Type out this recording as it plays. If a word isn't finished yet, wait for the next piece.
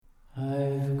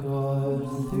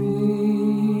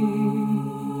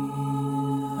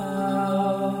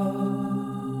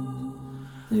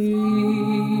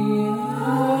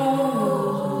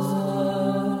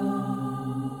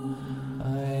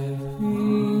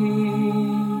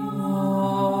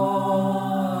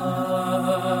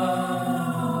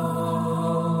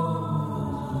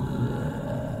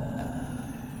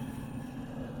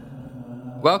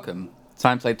welcome.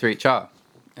 Time Played 3HR.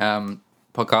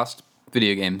 Podcast,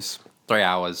 video games, 3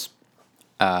 hours.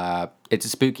 It's a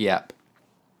spooky app.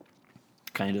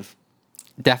 Kind of.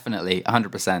 Definitely,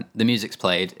 100%. The music's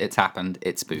played, it's happened,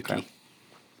 it's spooky.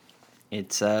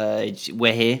 Okay.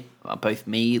 We're here, both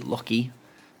me, Lockie,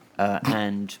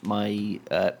 and my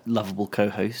lovable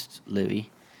co-host Louis.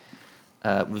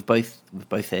 We're both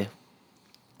here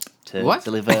to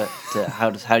deliver. How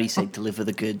do you say deliver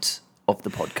the goods of the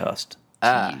podcast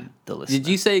to you, the listener? Did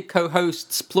you say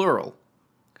co-hosts plural?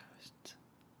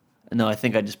 No, I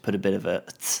think I just put a bit of a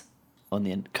th on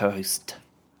the end. Co-host.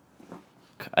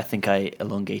 I think I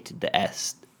elongated the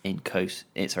s in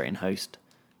host.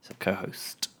 So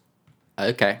co-host.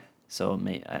 Okay. So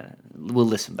we'll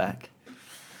listen back.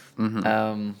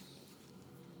 Mm-hmm.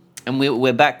 And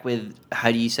we're back with,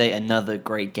 how do you say, another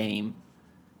great game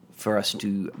for us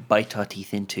to bite our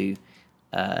teeth into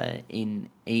in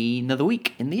another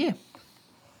week in the year.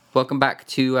 Welcome back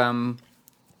to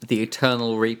the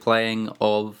eternal replaying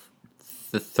of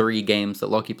the 3 games that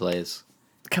Lockie plays.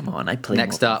 Come on, I played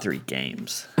Next more up. than 3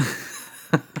 games.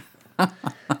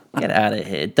 Get out of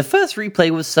here. The first replay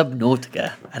was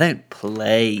Subnautica. I don't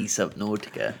play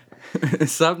Subnautica.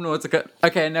 Subnautica.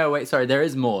 Okay, no, wait, sorry, there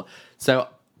is more. So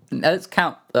let's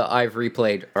count that I've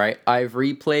replayed, right? I've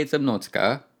replayed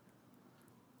Subnautica.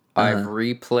 I've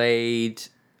replayed.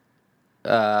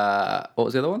 What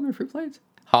was the other one I've replayed?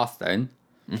 Hearthstone.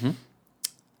 Mm-hmm.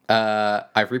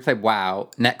 I've replayed WoW.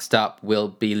 Next up will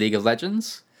be League of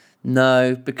Legends.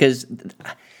 No, because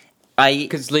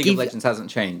League of Legends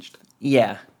hasn't changed.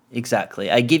 Yeah,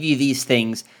 exactly. I give you these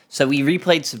things. So we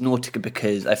replayed Subnautica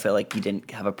because I felt like you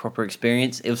didn't have a proper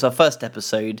experience. It was our first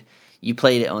episode. You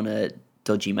played it on a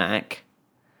dodgy Mac.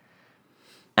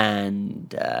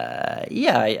 And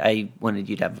I wanted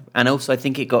you to have... And also I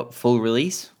think it got full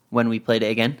release when we played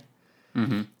it again.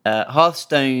 Mm-hmm.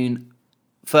 Hearthstone...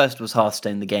 First was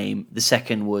Hearthstone, the game. The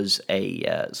second was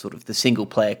a sort of the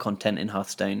single-player content in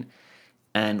Hearthstone.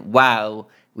 And WoW,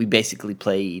 we basically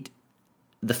played...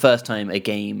 the first time a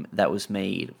game that was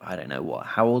made, I don't know what,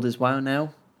 how old is WoW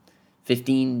now?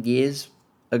 15 years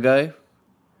ago?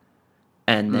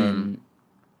 And then,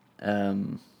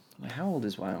 how old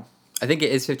is WoW? I think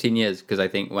it is 15 years, because I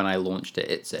think when I launched it,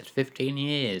 it said 15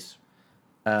 years.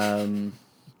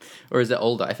 Or is it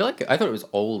older? I thought it was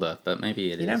older, but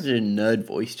maybe it is. You don't have to do a nerd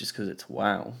voice just because it's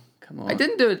WoW. Come on. I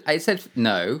didn't do it. I said,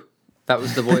 no. That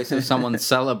was the voice of someone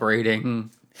celebrating...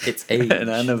 its age. An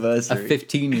anniversary. A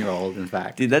 15-year-old, in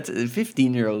fact. Dude,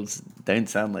 15-year-olds don't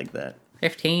sound like that.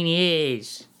 15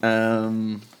 years.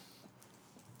 Maybe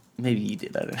you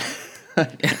did, I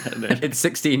don't know. It's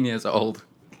 16 years old.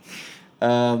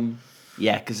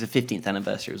 Yeah, because the 15th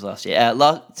anniversary was last year.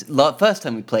 First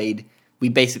time we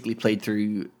basically played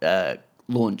through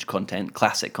launch content,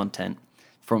 classic content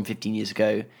from 15 years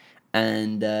ago.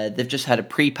 And they've just had a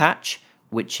pre-patch,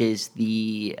 which is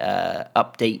the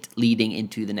update leading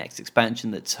into the next expansion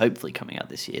that's hopefully coming out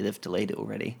this year. They've delayed it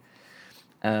already.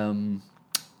 And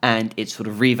it's sort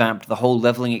of revamped the whole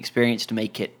leveling experience to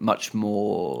make it much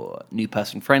more new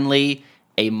person friendly,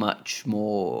 a much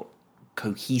more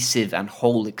cohesive and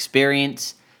whole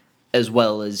experience, as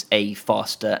well as a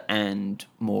faster and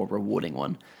more rewarding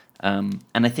one. And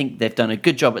I think they've done a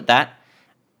good job at that.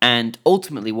 And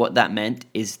ultimately what that meant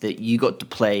is that you got to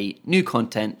play new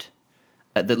content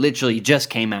that literally just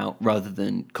came out rather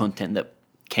than content that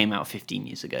came out 15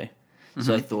 years ago. Mm-hmm.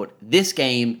 So I thought, this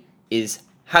game is,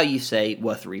 how you say,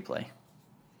 worth a replay.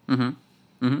 Mm-hmm.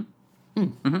 Mm-hmm.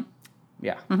 Mm-hmm.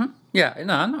 Yeah. Mm-hmm. Yeah,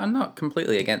 no, I'm not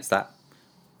completely against that.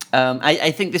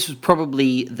 I think this was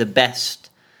probably the best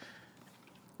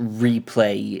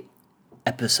replay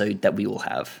episode that we will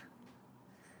have.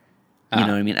 You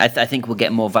know what I mean? I think we'll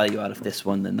get more value out of this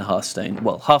one than the Hearthstone.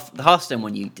 Well, the Hearthstone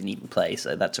one you didn't even play,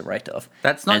 so that's a write-off.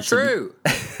 That's not true.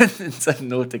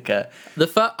 Subnautica.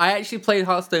 I actually played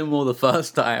Hearthstone more the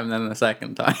first time than the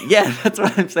second time. Yeah, that's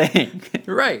what I'm saying.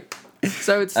 Right.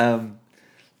 So it's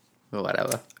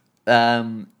whatever.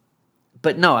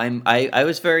 But no, I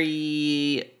was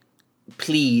very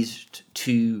pleased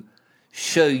to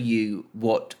show you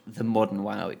what the modern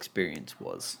WoW experience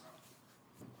was.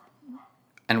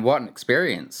 And what an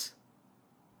experience.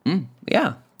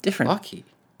 Yeah, different. Lucky.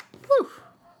 Woo.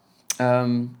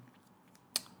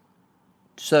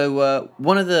 So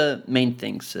one of the main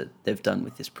things that they've done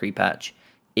with this pre-patch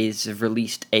is they've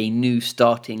released a new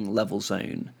starting level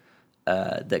zone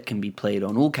that can be played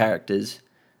on all characters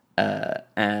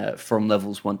from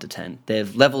levels 1 to 10.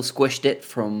 They've level squished it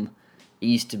from, it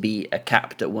used to be a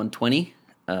capped at 120.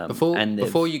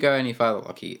 Before you go any further,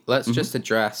 Lucky, let's just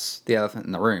address the elephant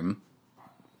in the room.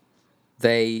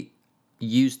 They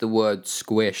use the word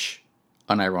squish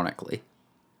unironically.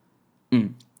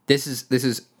 This is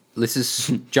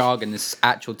jargon. This is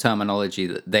actual terminology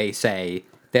that they say.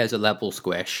 There's a level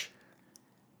squish.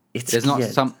 There's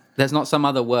not some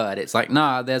other word. It's like,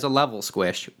 nah, there's a level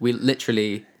squish. We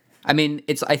literally, I mean,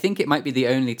 I think it might be the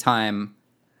only time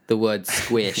the word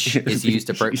squish is used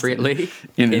appropriately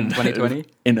in 2020.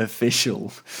 In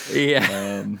official.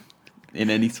 Yeah. In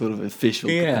any sort of official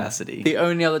capacity. The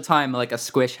only other time like a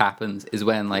squish happens is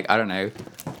when, like, I don't know,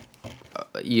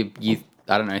 you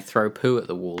I don't know, throw poo at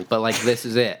the wall. But like, this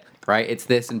is it, right? It's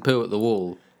this and poo at the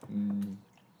wall.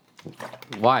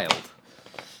 Wild.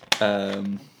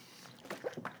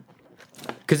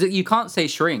 Because you can't say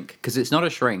shrink, because it's not a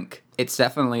shrink. It's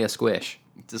definitely a squish.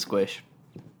 It's a squish.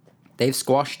 They've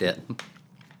squashed it.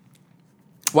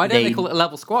 Why don't they call it a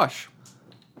level squash?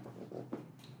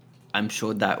 I'm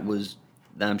sure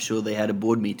they had a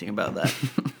board meeting about that.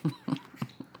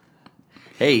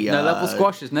 Hey, no, level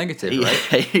squash is negative,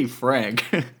 right? Hey, Frank.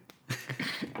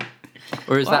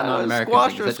 Or is that not an American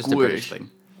squash thing? or Is that just a British squish? thing?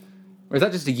 Or is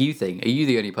that just a you thing? Are you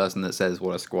the only person that says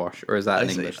what a squash? Or is that an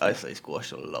English thing? I say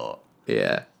squash a lot.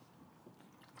 Yeah.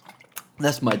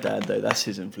 That's my dad, though. That's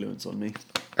his influence on me.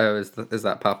 Oh, is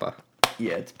that Papa?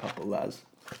 Yeah, it's Papa Laz.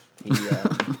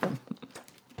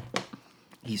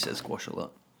 He says squash a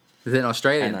lot. Is it an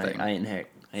Australian And thing? I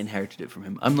inherited it from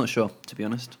him. I'm not sure, to be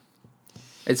honest.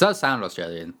 It does sound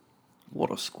Australian.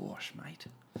 What a squash, mate.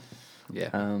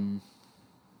 Yeah.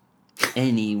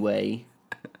 Anyway.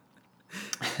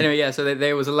 Anyway, yeah, so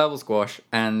there was a level squash,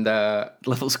 and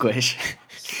Level squish.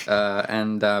 yeah,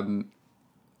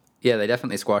 they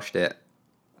definitely squashed it.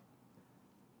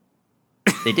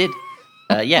 They did.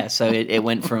 So it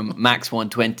went from max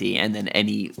 120, and then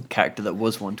any character that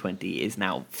was 120 is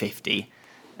now 50.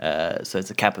 So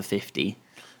it's a cap of 50.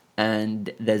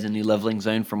 And there's a new leveling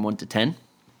zone from 1 to 10.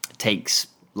 It takes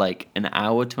like an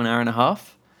hour to an hour and a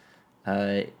half.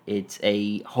 It's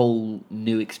a whole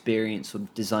new experience sort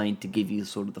of designed to give you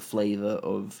sort of the flavor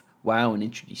of WoW and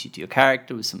introduce you to your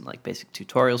character with some like basic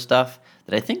tutorial stuff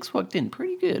that I think's worked in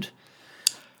pretty good.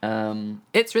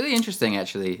 It's really interesting,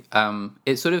 actually.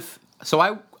 It's sort of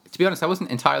to be honest, I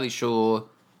wasn't entirely sure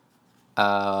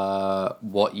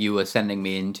what you were sending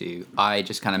me into. I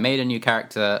just kind of made a new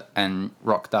character and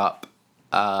rocked up.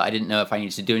 I didn't know if I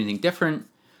needed to do anything different.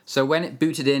 So when it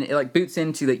booted in, it like boots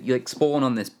into that you like spawn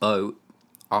on this boat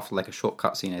after like a short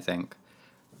cutscene, I think.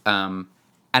 And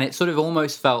it sort of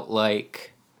almost felt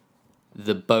like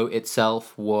the boat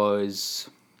itself was.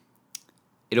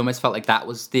 It almost felt like that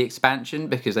was the expansion,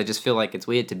 because I just feel like it's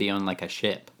weird to be on like a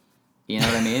ship. You know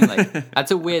what I mean? Like,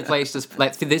 that's a weird place to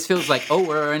like. This feels like, oh,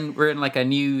 we're in like a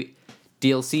new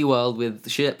DLC world with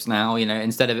ships now. You know,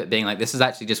 instead of it being like, this is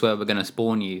actually just where we're going to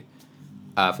spawn you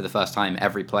for the first time,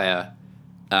 every player.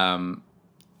 And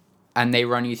they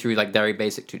run you through like very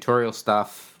basic tutorial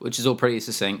stuff, which is all pretty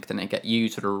succinct, and they get you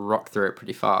sort of rock through it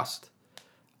pretty fast.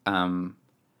 But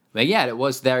yeah, it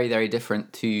was very, very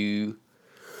different to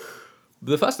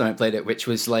the first time I played it, which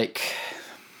was like,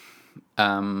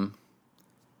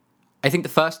 I think the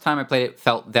first time I played it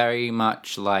felt very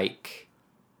much like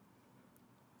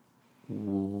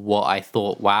what I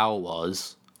thought WoW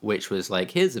was, which was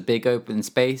like, here's a big open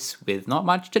space with not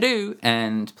much to do,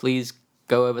 and please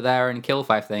go over there and kill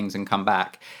 5 things and come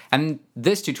back. And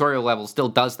this tutorial level still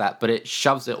does that, but it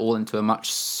shoves it all into a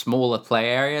much smaller play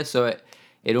area, so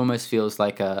it almost feels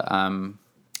like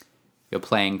you're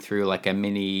playing through like a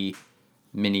mini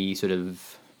sort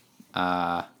of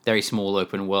very small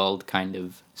open world kind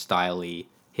of style-y.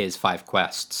 Here's 5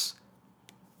 quests.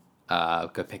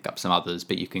 Go pick up some others,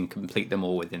 but you can complete them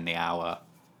all within the hour.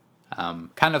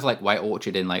 Kind of like White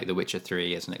Orchard in like The Witcher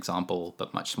 3 as an example,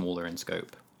 but much smaller in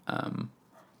scope.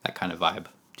 That kind of vibe.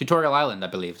 Tutorial Island, I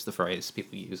believe, is the phrase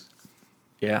people use.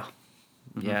 Yeah.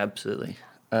 Mm-hmm. Yeah, absolutely.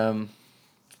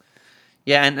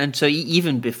 Yeah, and so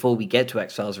even before we get to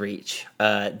Exile's Reach,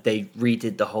 they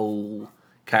redid the whole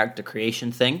character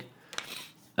creation thing,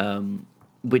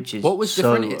 which is what was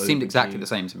so different? It seemed exactly overdue. the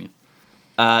same to me.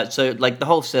 So like the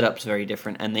whole setup's very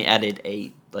different, and they added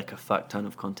a fuck ton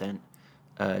of content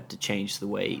to change the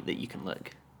way that you can look,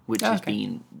 which has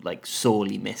been like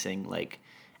sorely missing. Like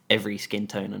every skin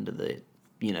tone under the,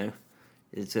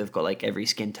 they've got like every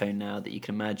skin tone now that you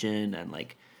can imagine, and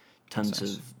like tons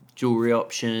of jewelry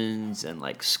options and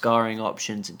like scarring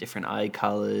options and different eye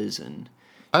colors and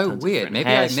weird. Maybe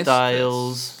I missed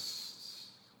hairstyles. this.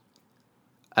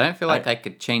 I don't feel like I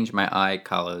could change my eye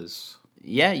colors.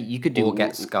 Yeah, you could do or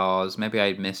get scars. Maybe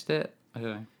I missed it. I don't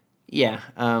know. Yeah,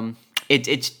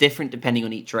 it's different depending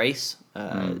on each race.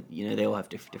 They all have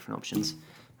different options,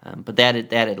 but they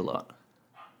added a lot.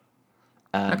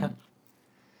 Okay.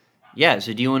 Yeah.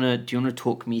 So do you wanna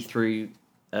talk me through?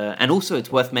 And also,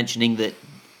 it's worth mentioning that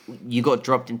you got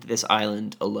dropped into this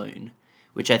island alone,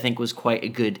 which I think was quite a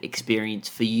good experience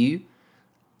for you,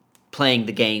 playing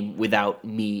the game without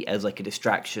me as like a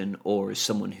distraction or as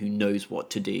someone who knows what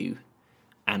to do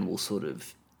and will sort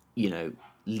of,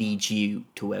 lead you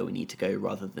to where we need to go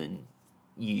rather than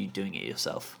you doing it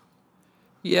yourself.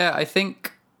 Yeah, I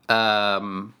think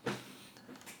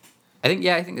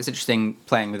it's interesting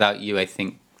playing without you. I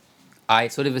think I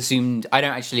sort of assumed, I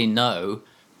don't actually know,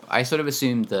 but I sort of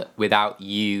assumed that without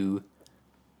you,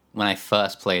 when I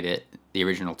first played it the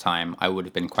original time, I would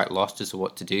have been quite lost as to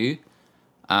what to do.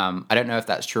 I don't know if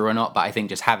that's true or not, but I think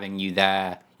just having you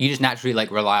there, you just naturally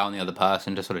like rely on the other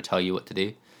person to sort of tell you what to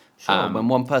do. Sure, when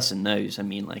one person knows, I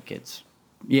mean, like it's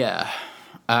Yeah.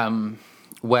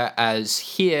 Whereas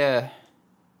here,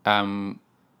 the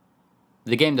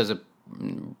game does a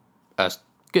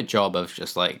good job of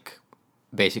just like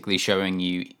basically showing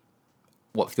you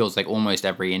what feels like almost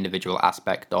every individual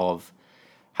aspect of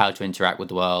how to interact with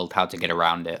the world, how to get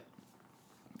around it,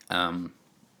 and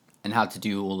how to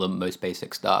do all the most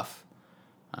basic stuff,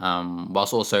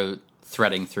 whilst also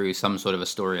threading through some sort of a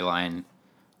storyline,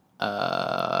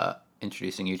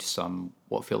 introducing you to some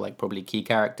what feel like probably key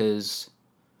characters.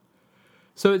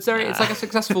 So it's like a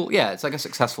successful, yeah, it's like a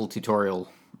successful tutorial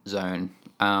zone.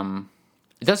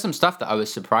 It does some stuff that I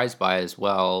was surprised by as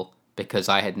well because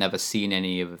I had never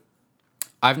seen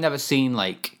I've never seen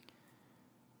like,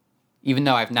 even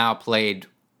though I've now played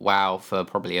WoW for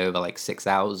probably over like 6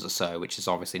 hours or so, which is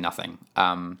obviously nothing.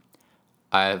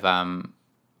 I've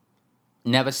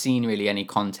never seen really any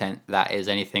content that is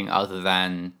anything other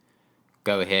than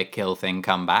go here, kill thing,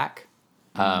 come back.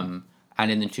 And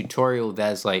in the tutorial,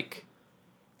 there's like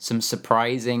some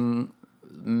surprising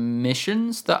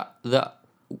missions that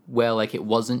where like it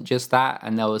wasn't just that,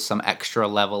 and there was some extra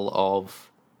level of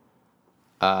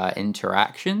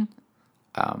interaction.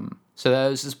 So there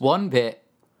was this one bit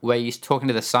where he's talking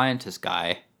to the scientist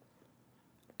guy,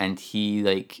 and he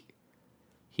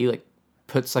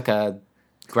puts like a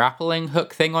grappling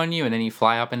hook thing on you, and then you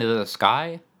fly up into the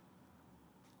sky.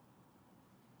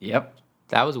 Yep.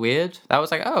 That was weird. That was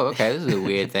like, oh, okay, this is a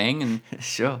weird thing. And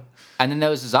Sure. and then there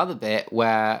was this other bit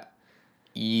where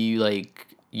you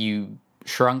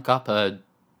shrunk up a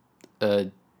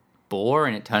boar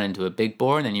and it turned into a big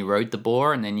boar, and then you rode the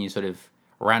boar, and then you sort of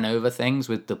ran over things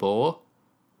with the boar.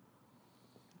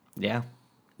 Yeah.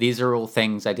 These are all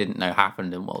things I didn't know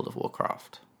happened in World of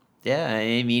Warcraft. Yeah,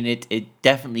 I mean, it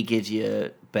definitely gives you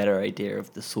a better idea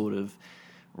of the sort of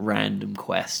random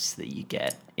quests that you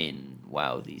get in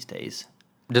WoW these days.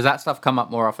 Does that stuff come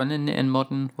up more often in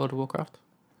modern World of Warcraft?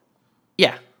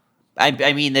 Yeah.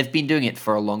 I mean, they've been doing it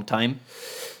for a long time.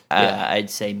 Yeah. I'd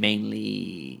say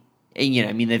mainly,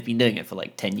 I mean, they've been doing it for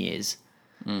like 10 years.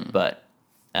 But,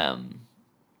 as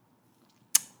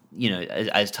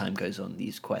time goes on,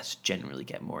 these quests generally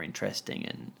get more interesting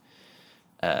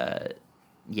and,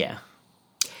 yeah.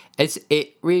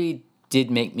 It really did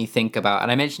make me think about,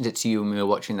 and I mentioned it to you when we were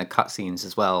watching the cutscenes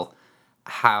as well,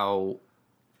 how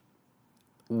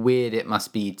weird it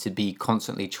must be to be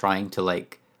constantly trying to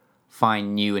like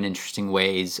find new and interesting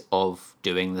ways of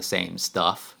doing the same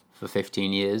stuff for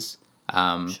 15 years.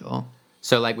 Sure.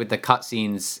 So like with the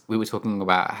cutscenes, we were talking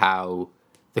about how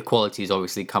the quality's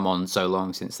obviously come on so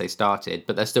long since they started,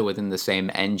 but they're still within the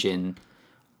same engine.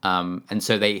 And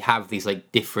so they have these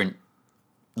like different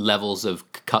levels of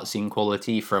cutscene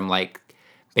quality, from like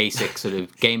basic sort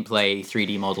of gameplay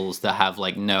 3D models that have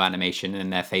like no animation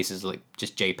and their faces like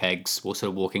just JPEGs or sort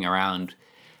of walking around,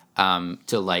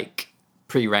 to like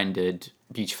pre-rendered,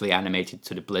 beautifully animated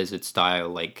sort of Blizzard style,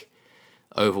 like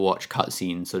Overwatch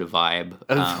cutscene sort of vibe.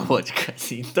 Overwatch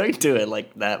cutscenes. Don't do it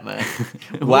like that, man.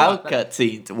 WoW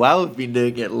cutscenes. WoW have been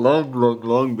doing it long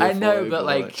before. I know,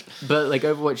 Overwatch. but like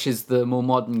Overwatch is the more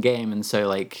modern game, and so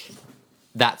like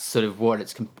that's sort of what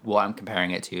I'm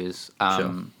comparing it to is.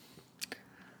 Sure.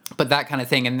 But that kind of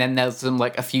thing, and then there's some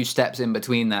like a few steps in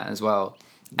between that as well,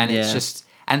 and it's Yeah. just,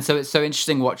 and so it's so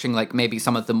interesting watching like maybe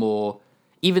some of the more,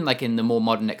 even like in the more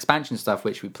modern expansion stuff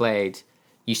which we played,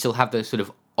 you still have those sort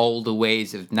of older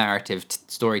ways of narrative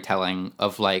storytelling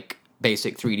of like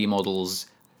basic 3D models,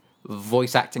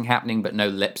 voice acting happening but no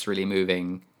lips really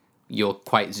moving. You're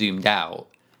quite zoomed out.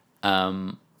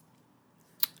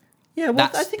 Yeah, well,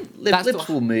 That's- I think that's lips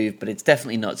the- will move, but it's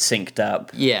definitely not synced up.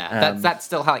 Yeah, that's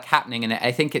still like happening, and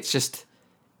I think it's just,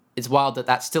 it's wild that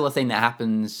that's still a thing that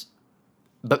happens,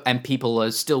 and people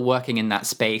are still working in that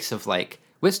space of like,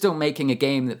 we're still making a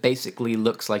game that basically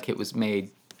looks like it was made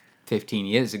 15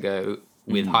 years ago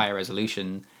with higher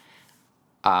resolution.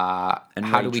 And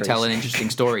How ray do we tell an tracing. interesting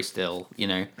story still? You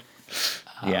know,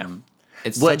 Yeah.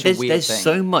 It's Well, such a weird there's thing.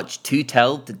 so much to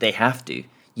tell that they have to.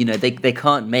 You know, they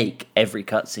can't make every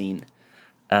cutscene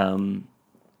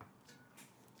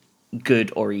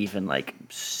good or even like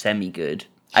semi-good.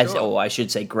 Sure. Or I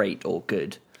should say great or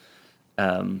good.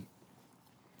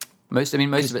 Most of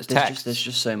it's text. There's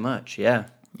just so much, yeah.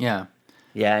 Yeah.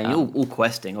 Yeah, and all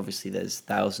questing, obviously there's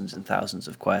thousands and thousands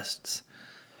of quests.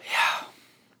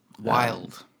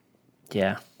 Wild.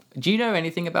 Yeah. Do you know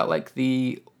anything about like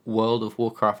the World of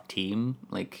Warcraft team?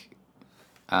 Like,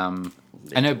 I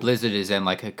know Blizzard is in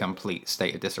like a complete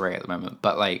state of disarray at the moment,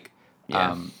 but like,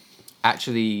 Yeah.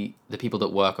 actually, the people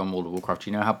that work on World of Warcraft,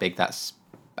 do you know how big that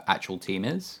actual team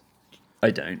is?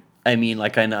 I don't. I mean,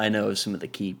 like I know of some of the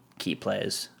key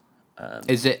players.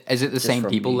 Is it the same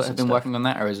from people news that have and been stuff. working on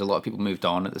that, or is a lot of people moved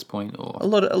on at this point? Or A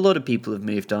lot of people have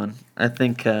moved on. I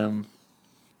think there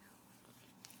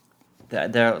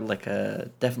are like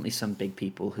definitely some big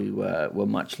people who were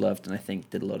much loved and I think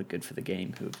did a lot of good for the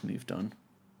game who have moved on.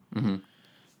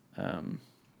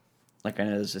 Like I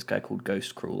know there's this guy called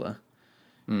Ghost Crawler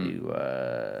who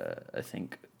I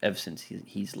think ever since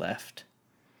he's left,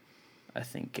 I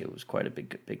think it was quite a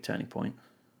big turning point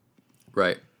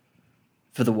right.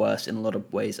 for the worse in a lot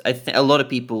of ways. I think a lot of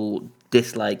people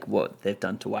dislike what they've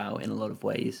done to WoW in a lot of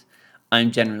ways.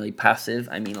 I'm generally passive.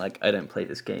 I mean, like I don't play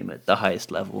this game at the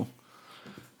highest level.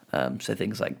 So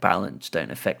things like balance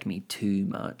don't affect me too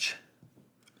much.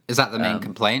 Is that the main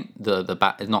complaint?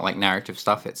 It's not like narrative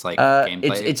stuff. It's like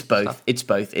gameplay. It's both. Stuff? It's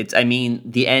both. It's I mean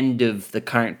the end of the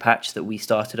current patch that we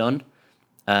started on.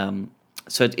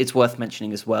 So it's worth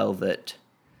mentioning as well that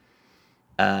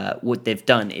what they've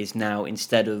done is now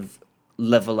instead of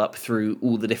level up through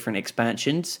all the different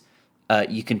expansions,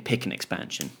 you can pick an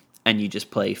expansion and you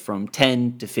just play from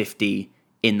 10 to 50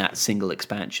 in that single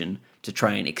expansion to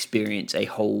try and experience a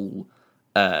whole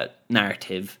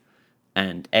narrative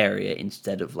and area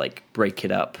instead of like break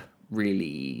it up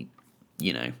really,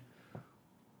 you know,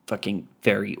 fucking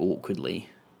very awkwardly.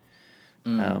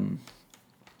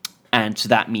 And so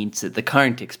that means that the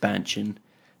current expansion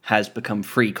has become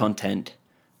free content.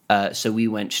 So we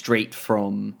went straight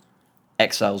from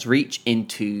Exile's Reach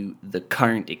into the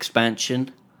current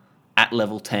expansion at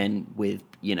level 10 with,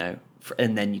 you know,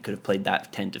 and then you could have played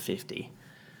that 10 to 50.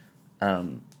 I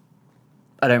don't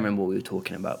remember what we were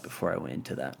talking about before I went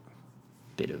into that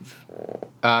bit of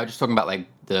Just talking about like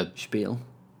the spiel.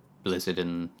 Blizzard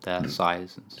and their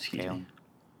size and scale. me.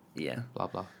 Yeah. Blah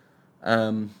blah.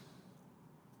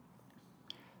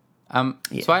 Yeah,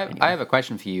 So I anyway. have a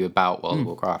question for you about World of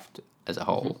Warcraft as a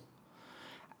whole,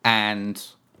 and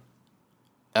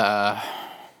I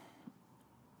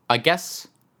guess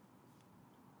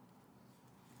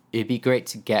it'd be great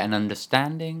to get an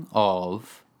understanding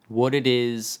of what it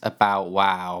is about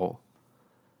WoW.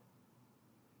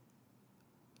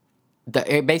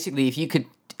 Basically, if you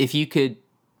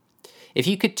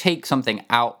could take something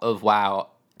out of WoW,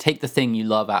 take the thing you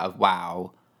love out of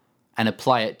WoW, and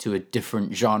apply it to a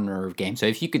different genre of game. So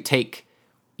if you could take,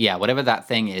 whatever that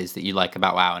thing is that you like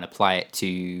about WoW and apply it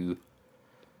to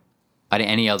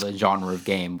any other genre of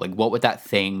game, like what would that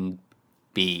thing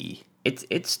be?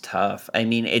 It's tough. I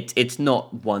mean, it's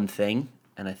not one thing,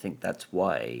 and I think that's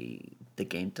why the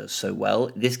game does so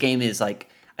well. This game is like,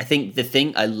 I think the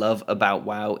thing I love about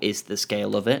WoW is the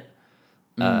scale of it,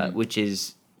 which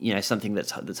is, you know, something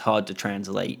that's hard to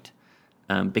translate,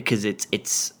 because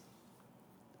it's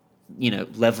you know,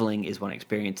 leveling is one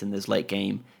experience and there's late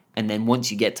game, and then once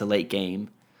you get to late game,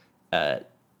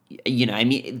 you know, I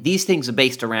mean, these things are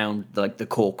based around like the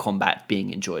core combat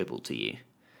being enjoyable to you.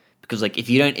 Because like if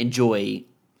you don't enjoy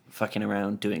fucking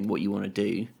around doing what you want to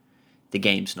do, the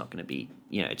game's not going to be,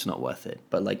 you know, it's not worth it.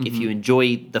 But like if you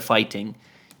enjoy the fighting,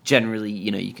 generally,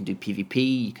 you know, you can do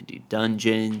PvP, you can do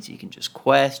dungeons, you can just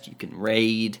quest, you can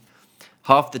raid.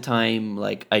 Half the time,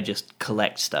 like I just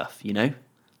collect stuff, you know,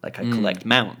 like I collect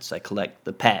mounts, I collect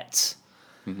the pets.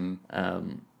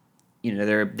 You know,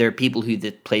 there are people who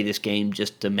play this game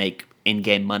just to make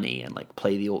in-game money and like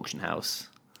play the auction house.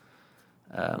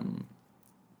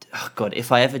 Oh God,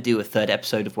 if I ever do a third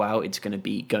episode of WoW, it's going to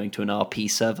be going to an RP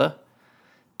server,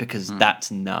 because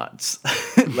that's nuts.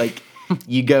 Like,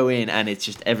 you go in and it's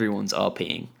just everyone's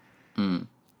RPing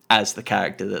as the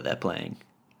character that they're playing.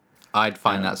 I'd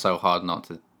find that so hard not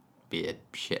to be a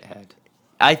shithead.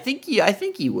 I think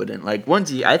you wouldn't. Like,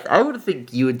 once I would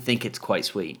think you would think it's quite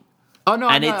sweet. Oh no,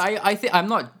 And no, I think I'm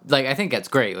not like, I think it's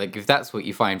great. Like if that's what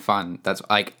you find fun, that's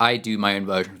like I do my own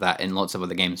version of that in lots of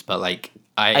other games. But like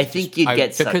I think you'd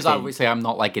get sucked because in. obviously I'm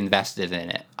not like invested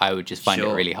in it. I would just find it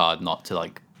Sure. really hard not to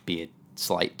like be a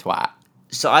slight twat.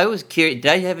 So I was curious. Did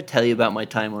I ever tell you about my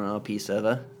time on an RP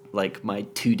server? Like my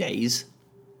 2 days?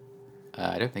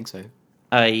 I don't think so.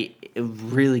 A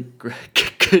really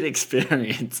good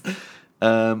experience.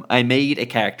 I made a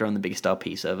character on the Biggest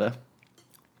RP server.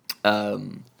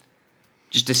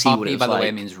 Just to see what it RP, was by the like.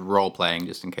 way, means role playing,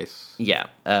 just in case. Yeah.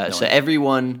 So one-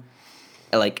 everyone,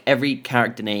 like every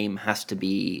character name has to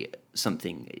be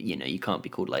something. You can't be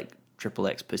called like Triple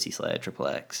X Pussy Slayer, Triple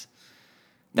X.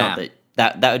 Not Nah.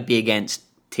 that would be against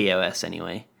TOS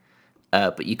anyway.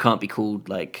 But you can't be called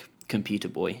like Computer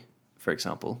Boy, for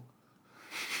example.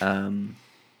 But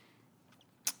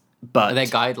Are there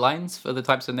guidelines for the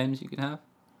types of names you can have?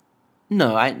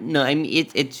 no, I mean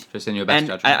it's Just in your best and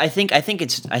judgment.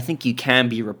 I think you can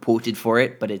be reported for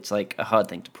it, but it's like a hard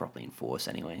thing to properly enforce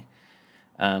anyway.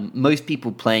 Most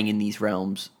people playing in these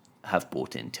realms have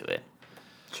bought into it.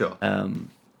 Sure.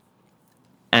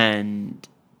 And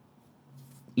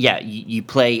yeah, you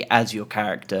play as your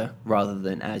character rather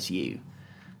than as you.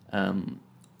 And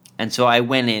so I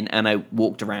went in and I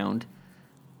walked around,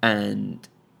 and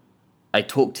I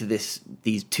talked to these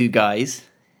two guys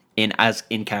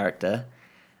in character,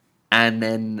 and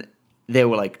then they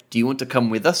were like, "Do you want to come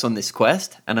with us on this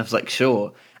quest?" And I was like,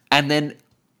 "Sure." And then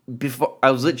before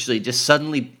I was literally just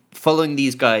suddenly following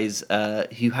these guys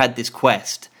who had this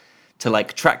quest to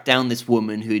like track down this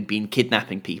woman who had been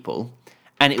kidnapping people,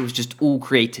 and it was just all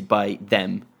created by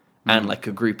them and like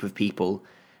a group of people,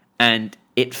 and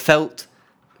it felt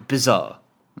bizarre.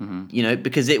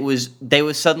 Because we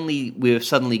were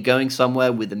suddenly going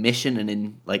somewhere with a mission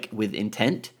and with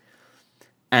intent,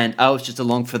 and I was just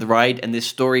along for the ride, and this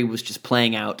story was just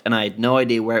playing out, and I had no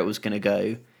idea where it was going to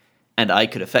go, and I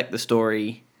could affect the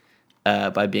story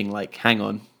by being like, "Hang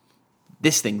on,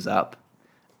 this thing's up."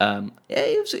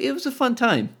 It was a fun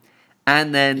time,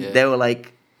 and then they were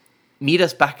like, "Meet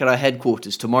us back at our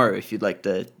headquarters tomorrow if you'd like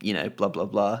to, blah blah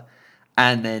blah,"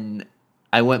 and then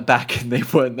I went back and they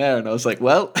weren't there, and I was like,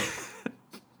 "Well,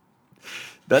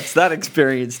 that's that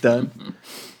experience done."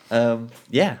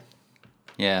 Yeah,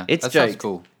 It's that sounds jokes.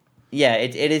 cool. Yeah,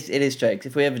 it is jokes.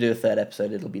 If we ever do a third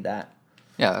episode, it'll be that.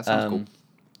 Yeah, that sounds cool.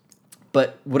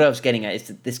 But what I was getting at is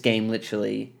that this game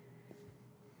literally,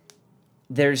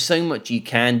 there's so much you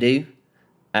can do,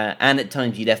 and at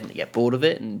times you definitely get bored of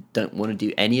it and don't want to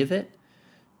do any of it.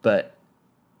 But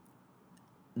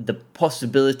the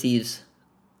possibilities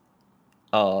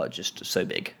are just so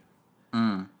big.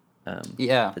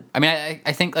 Yeah, I mean,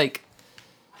 I think like,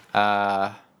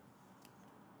 because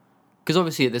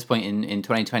obviously at this point in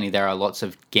 2020 there are lots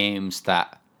of games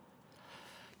that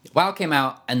WoW came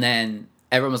out and then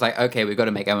everyone was like, okay, we've got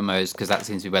to make MMOs because that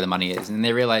seems to be where the money is, and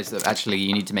they realized that actually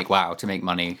you need to make WoW to make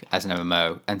money as an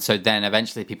MMO, and so then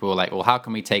eventually people were like, well, how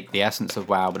can we take the essence of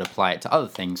WoW but apply it to other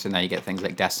things? So now you get things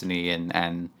like Destiny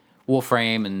and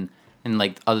Warframe and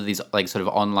like other these like sort of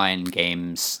online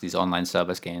games, these online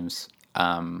service games.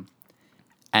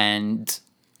 And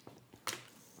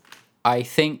I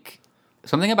think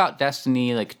something about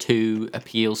Destiny like 2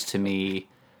 appeals to me,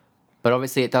 but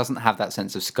obviously it doesn't have that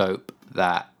sense of scope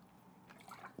that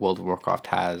World of Warcraft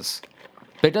has.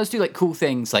 But it does do like cool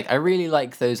things. Like I really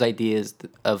like those ideas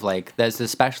of like there's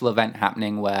this special event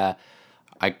happening where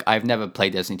I've never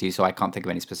played Destiny 2, so I can't think of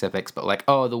any specifics, but like,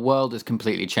 oh, the world has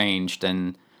completely changed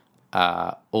and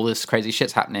all this crazy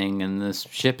shit's happening and this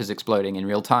ship is exploding in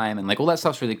real time and like all that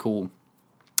stuff's really cool.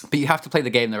 But you have to play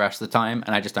the game the rest of the time,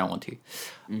 and I just don't want to.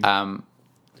 And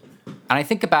I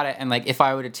think about it, and like if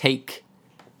I were to take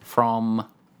from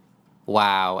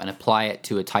WoW and apply it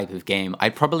to a type of game,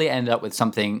 I'd probably end up with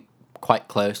something quite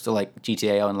close to like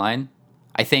GTA Online.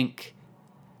 I think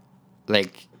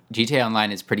like GTA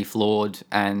Online is pretty flawed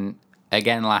and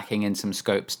again lacking in some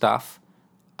scope stuff.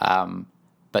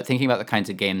 But thinking about the kinds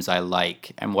of games I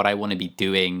like and what I want to be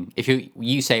doing, if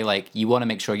you say like you want to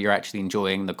make sure you're actually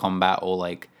enjoying the combat or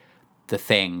like the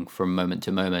thing from moment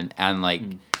to moment, and like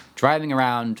driving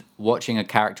around watching a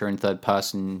character in third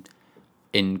person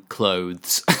in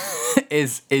clothes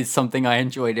is something I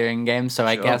enjoy doing in games. So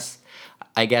Sure.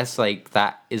 I guess like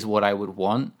that is what I would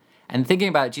want. And thinking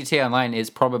about it, GTA Online is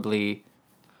probably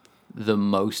the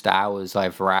most hours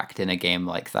I've racked in a game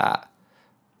like that.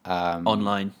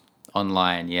 Online,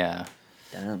 yeah.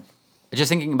 Damn. Just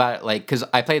thinking about it, like, because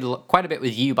I played quite a bit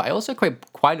with you, but I also played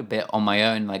quite a bit on my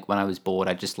own. Like when I was bored,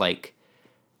 I'd just like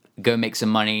go make some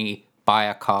money, buy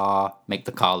a car, make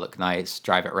the car look nice,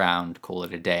 drive it around, call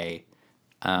it a day.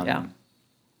 Yeah.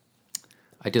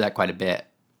 I do that quite a bit.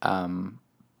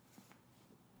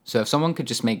 So if someone could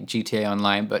just make GTA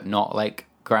Online, but not like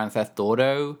Grand Theft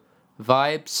Auto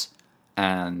vibes,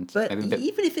 and But maybe a bit,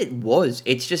 even if it was,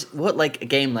 it's just what like a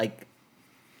game like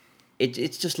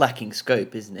it's just lacking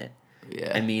scope, isn't it?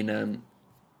 yeah. I mean, and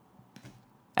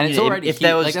it's you know, already if huge.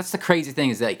 there was- Like that's the crazy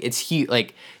thing is like it's huge.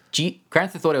 Like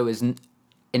Grand Theft Auto is in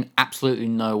absolutely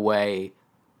no way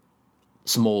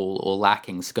small or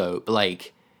lacking scope.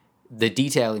 Like, the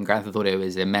detail in Grand Theft Auto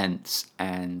is immense,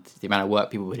 and the amount of work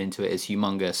people put into it is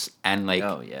humongous. And like,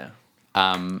 Oh yeah.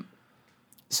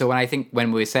 so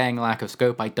when we're saying lack of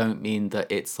scope, I don't mean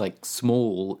that it's like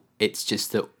small. It's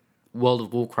just that World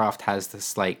of Warcraft has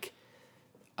this like,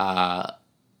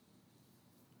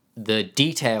 the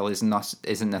detail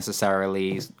isn't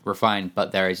necessarily refined,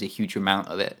 but there is a huge amount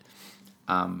of it.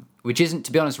 Which isn't,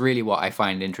 to be honest, really what I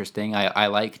find interesting. I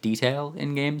like detail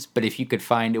in games, but if you could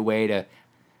find a way to,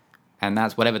 and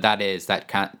that's whatever that is, that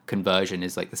conversion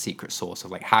is like the secret sauce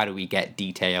of like, how do we get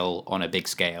detail on a big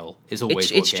scale is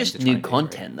always It's just new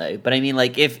content though. But I mean,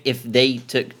 like if they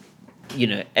took,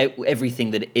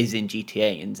 everything that is in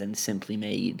GTA and then simply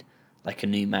made like a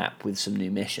new map with some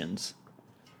new missions.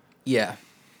 Yeah.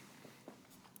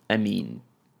 I mean,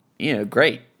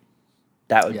 great.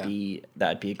 That'd Yeah.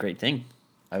 be a great thing.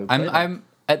 I would play that. I'm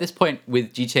at this point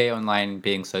with GTA Online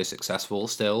being so successful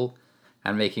still,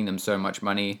 and making them so much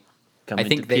money. Coming I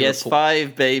think to they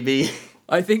PS5, baby.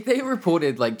 I think they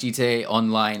reported like GTA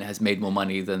Online has made more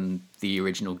money than the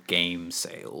original game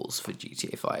sales for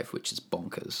GTA 5, which is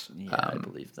bonkers. Yeah, I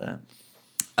believe that.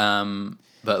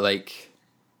 But like,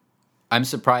 I'm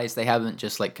surprised they haven't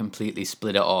just like completely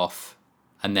split it off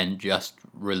and then just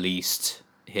released,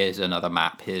 here's another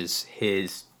map, here's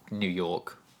New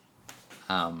York,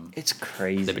 It's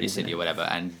crazy. Liberty isn't City it? or whatever,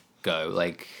 and go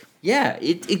like. Yeah,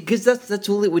 because that's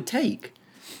all it would take.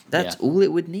 That's Yeah. all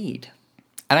it would need.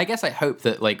 And I guess I hope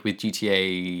that like with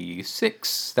GTA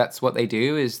 6, that's what they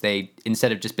do, is they,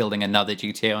 instead of just building another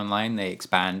GTA Online, they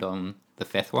expand on the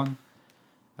fifth one.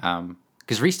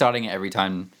 Because restarting it every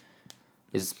time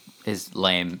is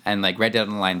lame, and like Red Dead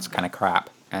Online's kind of crap,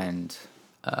 and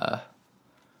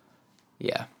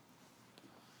yeah.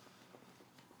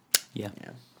 Yeah.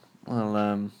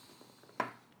 Well,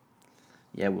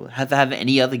 yeah. Well, have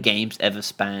any other games ever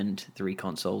spanned 3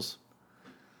 consoles?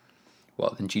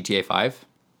 What, then GTA 5?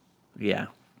 Yeah.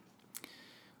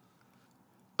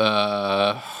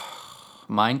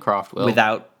 Minecraft will.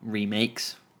 Without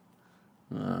remakes.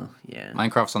 Yeah.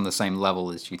 Minecraft's on the same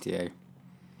level as GTA.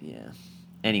 Yeah.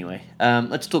 Anyway,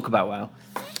 let's talk about WoW.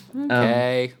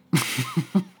 Okay.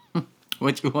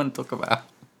 What do you want to talk about?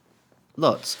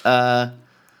 Lots.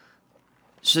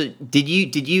 So did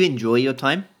you enjoy your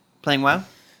time playing WoW?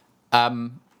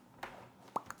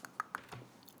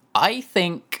 I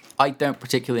think I don't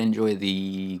particularly enjoy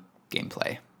the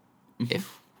gameplay.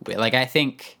 I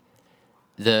think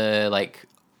the like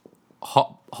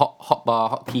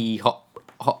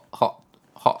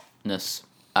hotness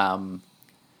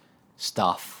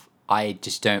stuff, I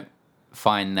just don't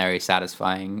find very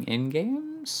satisfying in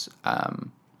games.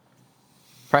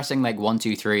 Pressing like 1,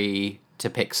 2, 3 to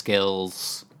pick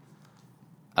skills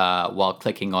while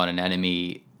clicking on an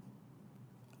enemy,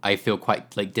 I feel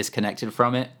quite like disconnected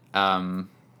from it.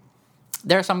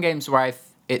 There are some games where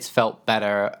it's felt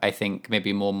better. I think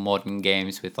maybe more modern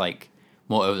games with like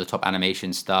more over the top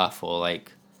animation stuff, or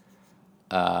like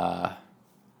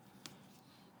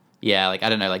yeah, like I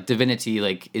don't know, like Divinity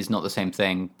like is not the same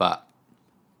thing, but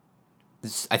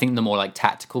I think the more like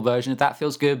tactical version of that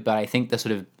feels good. But I think the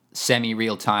sort of semi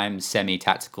real time, semi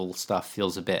tactical stuff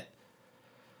feels a bit,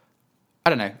 I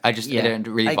don't know. I don't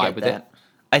really vibe with it.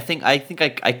 I think I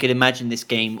could imagine this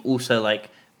game also, like,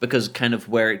 because kind of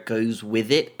where it goes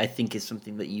with it, I think is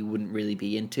something that you wouldn't really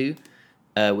be into,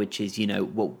 which is,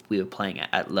 what we were playing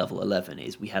at level 11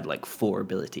 is we had like 4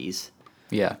 abilities.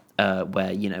 Yeah.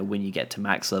 Where, when you get to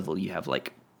max level, you have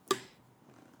like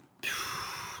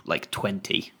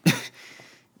 20,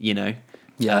 Yeah,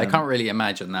 I can't really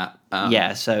imagine that.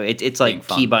 Yeah, so it's like being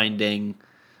fun. key binding,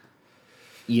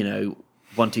 1,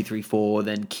 2, 3, 4,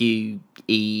 then Q,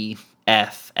 E,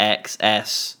 F, X,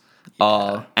 S,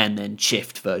 R, and then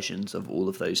shift versions of all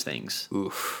of those things.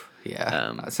 Oof.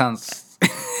 Yeah. That sounds.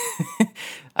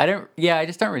 I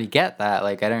just don't really get that.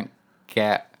 Like, I don't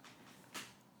get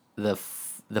the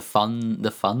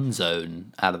fun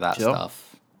zone out of that Sure.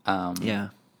 stuff. Yeah,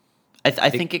 I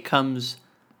think it comes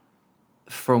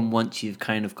from once you've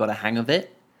kind of got a hang of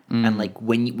it, and like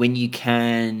when you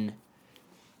can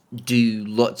do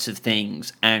lots of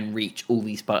things and reach all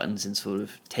these buttons and sort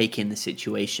of take in the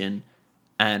situation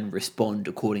and respond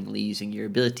accordingly using your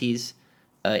abilities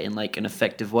in like an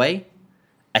effective way,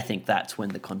 I think that's when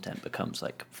the content becomes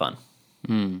like fun.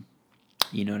 You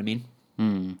know what I mean?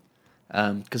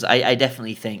 Because I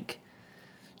definitely think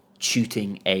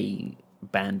shooting a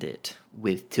bandit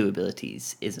with 2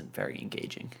 abilities isn't very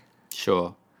engaging.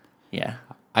 Sure. Yeah.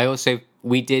 I also at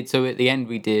the end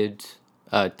we did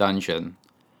a dungeon.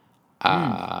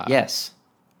 Yes.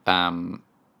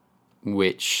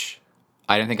 which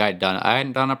I don't think I'd done. I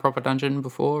hadn't done a proper dungeon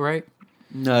before, right?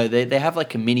 No, they have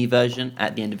like a mini version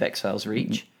at the end of Exile's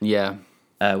Reach, Yeah,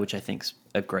 which I think's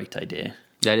a great idea.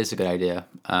 that is a good idea.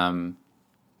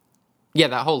 Yeah,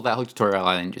 that whole tutorial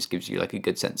island just gives you like a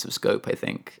good sense of scope, I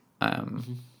think,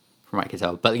 from what I can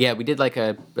tell. But yeah, we did like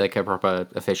a proper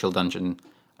official dungeon,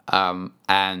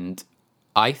 and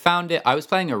I found it. I was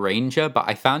playing a ranger, but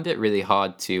I found it really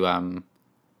hard to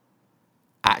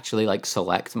actually like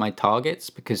select my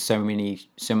targets because so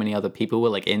many other people were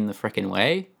like in the freaking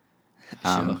way.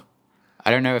 Sure. I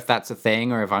don't know if that's a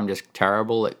thing or if I'm just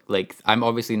terrible at, like, I'm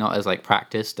obviously not as like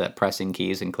practiced at pressing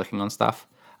keys and clicking on stuff.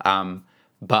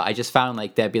 But I just found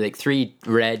like there'd be like 3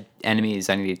 red enemies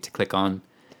I needed to click on,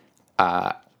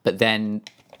 but then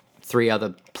 3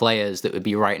 other players that would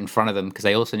be right in front of them because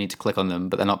they also need to click on them,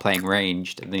 but they're not playing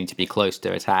ranged and they need to be close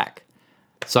to attack.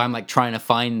 So I'm like trying to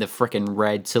find the freaking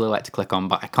red silhouette to click on,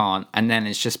 but I can't. And then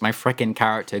it's just my freaking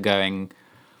character going,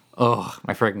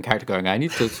 I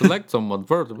need to select someone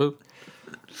first.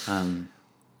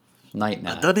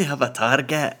 Nightmare. Don't they have a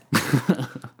target?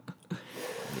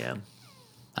 Yeah.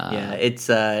 Yeah, it's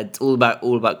all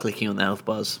about clicking on the health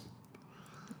bars.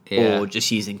 Yeah. Or just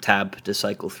using tab to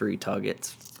cycle through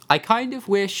targets. I kind of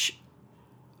wish,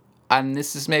 and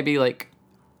this is maybe like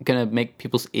gonna make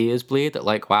people's ears bleed at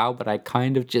like WoW, but I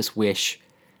kind of just wish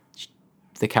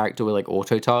the character would like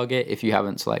auto target if you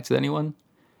haven't selected anyone,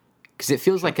 because it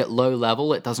feels like at low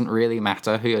level it doesn't really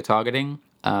matter who you're targeting.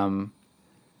 And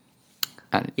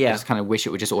Yeah. I just kind of wish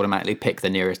it would just automatically pick the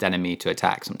nearest enemy to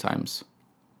attack sometimes.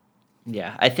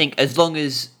 Yeah, I think as long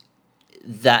as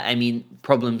that, I mean,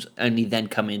 problems only then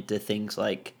come into things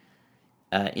like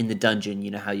in the dungeon, you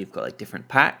know how you've got like different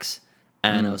packs,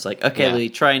 and I was like, okay, Yeah. well,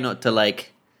 try not to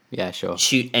like Yeah, sure.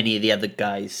 shoot any of the other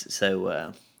guys,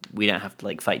 so we don't have to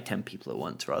like fight 10 people at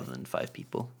once rather than 5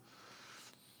 people.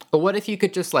 But what if you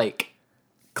could just like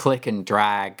click and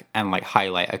drag and like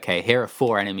highlight, okay, here are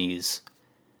 4 enemies.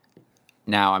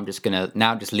 Now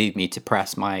just leave me to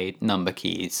press my number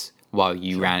keys while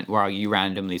you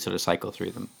randomly sort of cycle through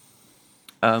them.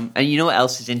 And you know what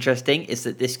else is interesting is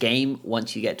that this game,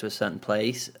 once you get to a certain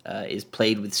place, is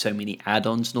played with so many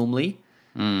add-ons normally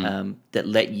that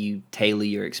let you tailor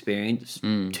your experience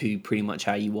to pretty much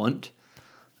how you want.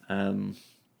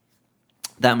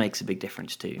 That makes a big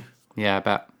difference too. Yeah, I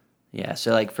bet. Yeah,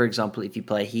 so like for example, if you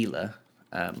play a healer,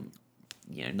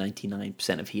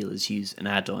 99% of healers use an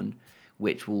add-on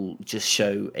which will just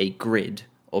show a grid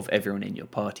of everyone in your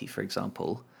party, for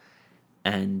example,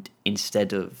 and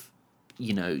instead of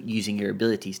using your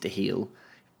abilities to heal,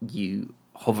 you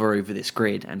hover over this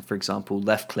grid, and for example,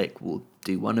 left click will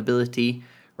do one ability,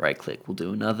 right click will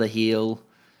do another heal,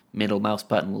 middle mouse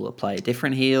button will apply a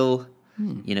different heal.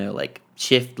 Like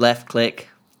shift left click.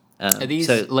 Are these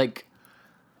like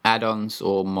add-ons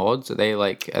or mods? Are they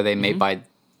made by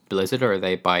Blizzard or are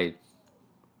they by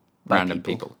random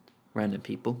people? Random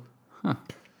people.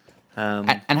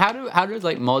 And how do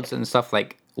like mods and stuff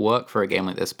like work for a game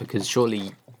like this? Because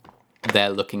surely they're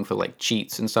looking for like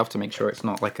cheats and stuff to make sure it's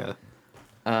not like a.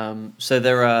 So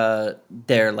there are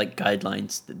like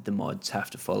guidelines that the mods have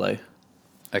to follow.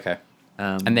 Okay.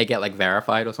 And they get like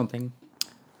verified or something?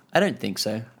 I don't think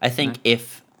so. I think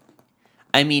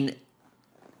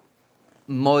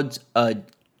mods are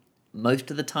most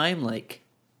of the time like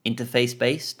interface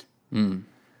based,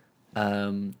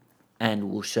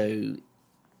 and will show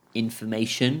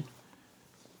information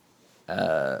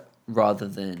rather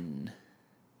than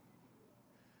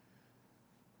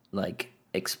like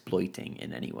exploiting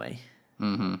in any way.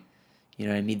 Mm-hmm. You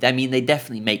know what I mean? I mean, they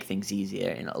definitely make things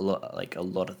easier in a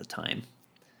lot of the time.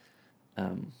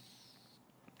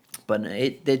 But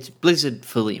it's Blizzard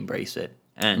fully embrace it,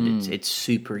 and it's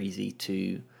super easy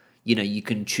to, you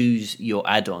can choose your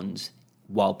add-ons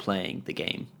while playing the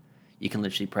game. You can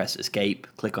literally press escape,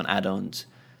 click on add-ons,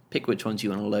 pick which ones you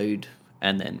want to load,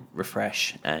 and then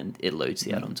refresh, and it loads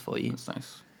the add-ons for you. That's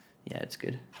nice. Yeah, it's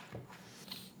good.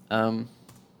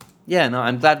 Yeah, no,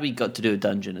 I'm glad we got to do a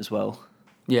dungeon as well.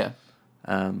 Yeah.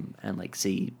 And like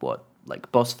see what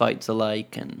like boss fights are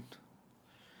like and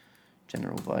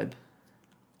general vibe.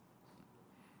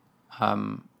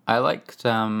 I liked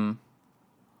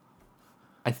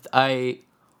I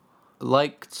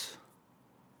liked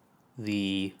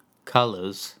the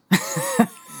colors.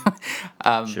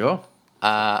 Sure.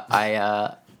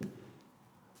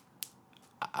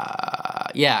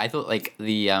 Yeah, I thought like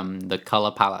the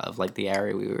color palette of like the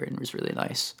area we were in was really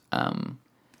nice.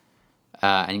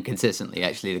 And consistently,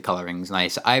 actually, the coloring's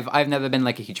nice. I've never been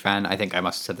like a huge fan. I think I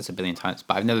must have said this a billion times,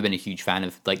 but I've never been a huge fan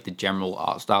of like the general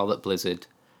art style that Blizzard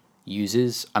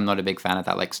uses. I'm not a big fan of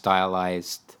that like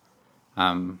stylized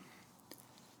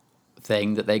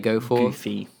thing that they go for,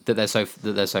 Goofy. that they're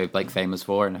so like famous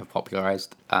for and have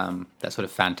popularized. That sort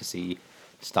of fantasy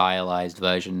stylized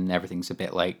version. Everything's a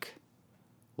bit like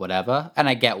whatever, and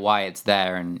I get why it's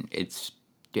there, and it's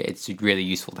really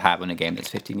useful to have in a game that's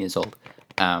 15 years old.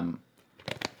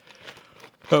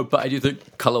 But I do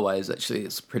think color-wise, actually,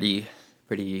 it's pretty.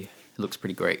 It looks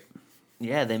pretty great.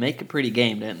 Yeah, they make a pretty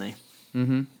game, don't they?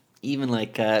 Mm-hmm. Even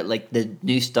like the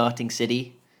new starting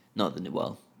city, not the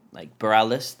new like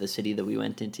Borealis, the city that we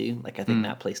went into. Like I think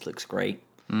that place looks great.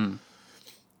 And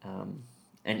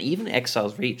even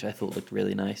Exile's Reach, I thought looked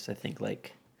really nice. I think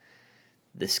like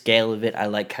the scale of it, I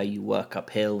like how you work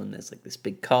uphill, and there's like this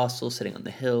big castle sitting on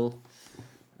the hill,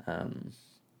 and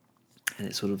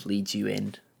it sort of leads you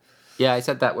in. Yeah, I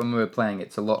said that when we were playing.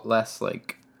 It's a lot less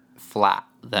like flat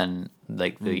than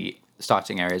like the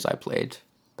starting areas I played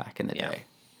back in the day.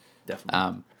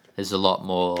 Definitely. There's a lot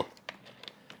more.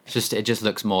 It just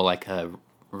looks more like a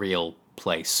real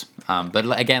place.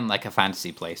 But again, like a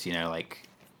fantasy place. You know, like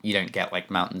you don't get like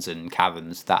mountains and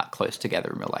caverns that close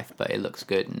together in real life, but it looks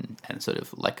good and sort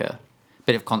of like a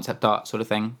bit of concept art sort of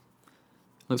thing.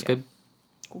 Looks good.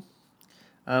 Cool.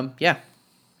 Yeah.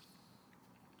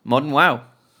 Modern WoW.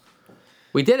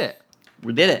 We did it.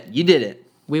 We did it. You did it.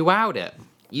 We wowed it.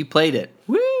 You played it.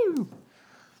 Woo!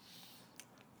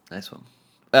 Nice one.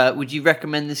 Would you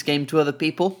recommend this game to other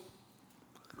people?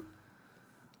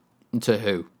 To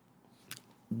who?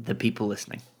 The people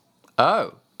listening.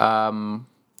 Oh,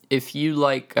 if you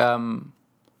like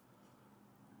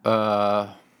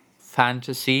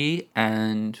fantasy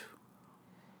and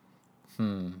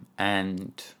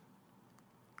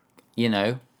you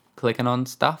know, clicking on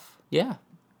stuff, yeah,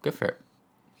 go for it.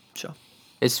 Sure.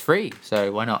 It's free,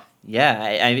 so why not? Yeah,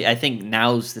 I think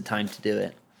now's the time to do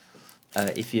it.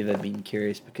 If you've ever been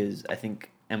curious, because I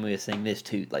think Emily was saying this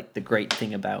too, like the great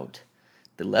thing about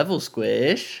the level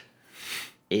squish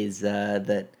is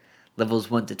that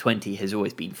levels 1 to 20 has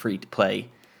always been free to play,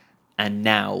 and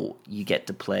now you get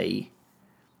to play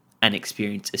and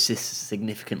experience a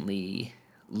significantly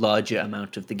larger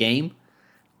amount of the game,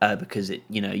 because it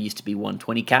used to be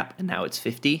 120 cap and now it's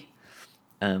 50,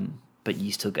 but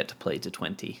you still get to play to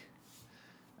 20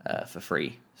 for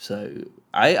free. So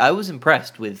I was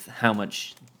impressed with how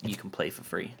much you can play for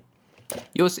free.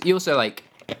 You also like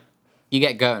you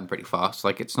get going pretty fast.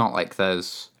 Like it's not like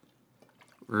there's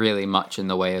really much in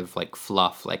the way of like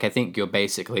fluff. Like I think you're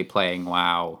basically playing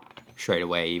WoW straight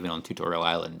away, even on Tutorial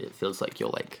Island. It feels like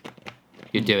you're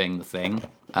doing the thing.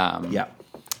 Yeah.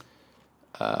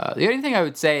 The only thing I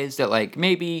would say is that like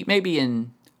maybe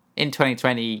in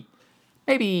 2020,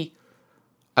 maybe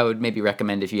I would maybe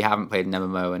recommend, if you haven't played an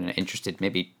MMO and are interested,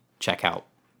 maybe check out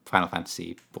Final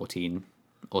Fantasy 14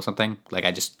 or something. Like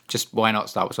I just why not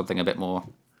start with something a bit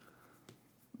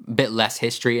less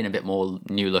history and a bit more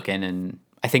new looking, and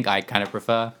I think I kind of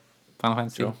prefer Final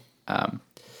Fantasy. Sure.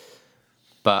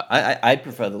 But I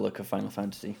prefer the look of Final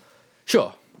Fantasy.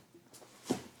 Sure.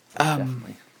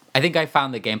 Definitely. I think I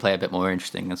found the gameplay a bit more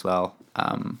interesting as well.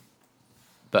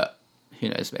 But who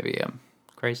knows? Maybe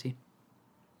crazy.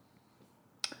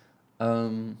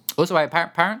 Also,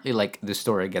 apparently like the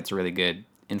story gets really good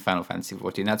in Final Fantasy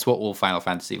 14. That's what all Final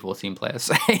Fantasy 14 players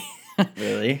say.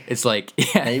 Really? It's like,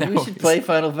 yeah, Maybe we should play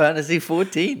Final Fantasy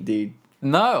 14, dude.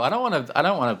 No, I don't want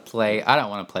to play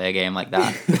a game like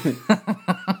that.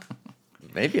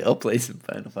 Maybe I'll play some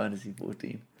Final Fantasy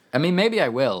 14. I mean, maybe I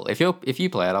will. If you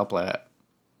play it, I'll play it.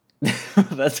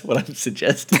 That's what I'm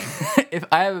suggesting. If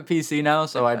I have a PC now,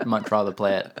 so I'd much rather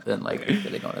play it than like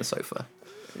sitting on a sofa.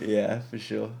 Yeah, for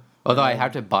sure. Although I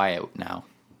have to buy it now.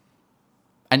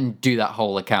 And do that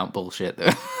whole account bullshit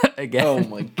again. Oh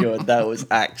my god, that was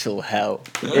actual hell.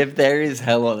 If there is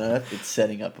hell on earth, it's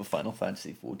setting up a Final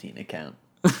Fantasy 14 account.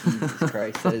 Jesus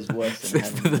Christ, that is worse than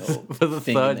having for the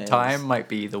third time might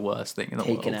be the worst thing in the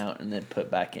world. Taken out and then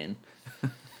put back in.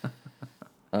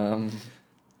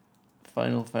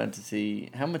 Final Fantasy.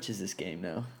 How much is this game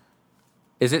now?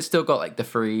 Is it still got like the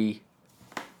free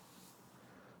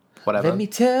whatever? Let me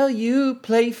tell you,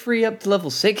 play free up to level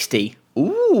 60.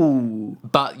 Ooh.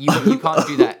 But you can't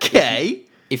do that. Okay.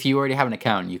 If you already have an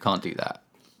account, you can't do that.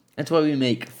 That's why we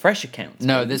make fresh accounts.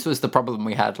 No, this was the problem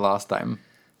we had last time.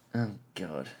 Oh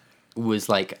god. Was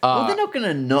like, well, they're not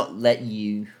gonna not let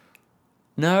you.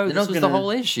 No, this was the whole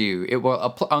issue. It was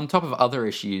on top of other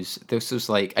issues. This was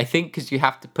like, I think because you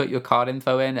have to put your card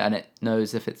info in, and it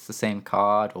knows if it's the same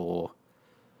card or.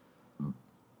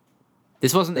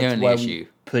 This wasn't the only issue. We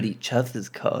put each other's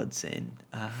cards in.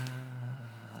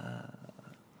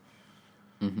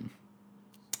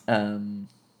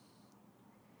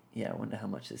 Yeah, I wonder how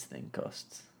much this thing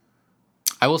costs.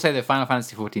 I will say that Final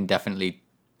Fantasy XIV definitely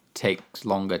takes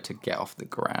longer to get off the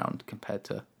ground compared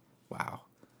to WoW.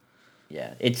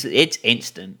 Yeah, it's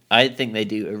instant. I think they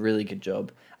do a really good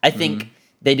job. I think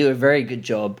they do a very good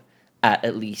job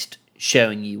at least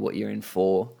showing you what you're in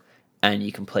for, and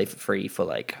you can play for free for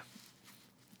like,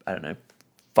 I don't know,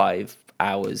 5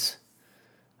 hours.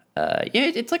 Yeah,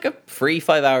 it's like a free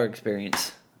 5 hour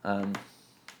experience, and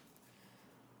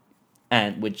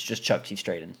which just chucks you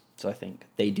straight in. So I think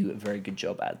they do a very good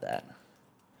job at that.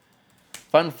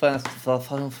 Final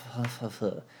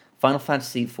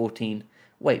Fantasy 14.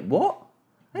 Wait, what?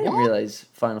 I didn't What? realize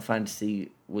Final Fantasy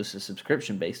was a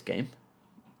subscription based game.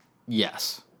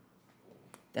 Yes.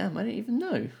 Damn, I didn't even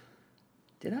know.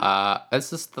 Did I? It's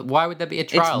just why would there be a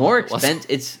trial? It's more if it wasn't?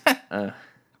 expensive. It's.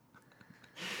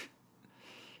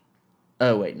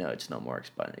 Oh wait, no, it's not more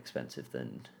expensive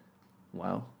than.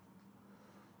 Wow.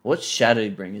 What's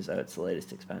Shadowbringers? Oh, it's the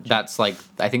latest expansion. That's like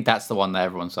I think that's the one that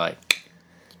everyone's like,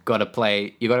 gotta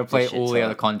play. You gotta play This all shit's the hard.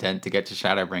 other content to get to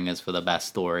Shadowbringers for the best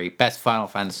story, best Final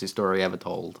Fantasy story ever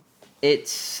told.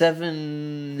 It's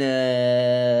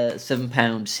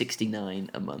 £7.69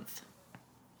 a month.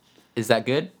 Is that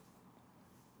good?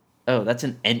 Oh, that's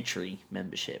an entry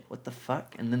membership. What the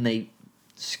fuck? And then they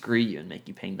screw you and make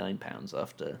you pay £9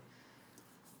 after.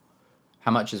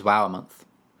 How much is WoW a month?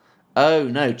 Oh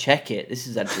no, check it. This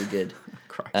is actually good.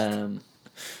 Christ.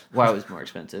 WoW is more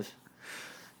expensive.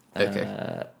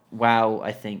 Okay. WoW,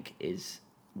 I think, is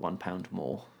 £1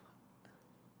 more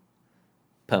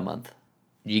per month.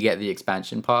 You get the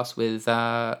expansion pass with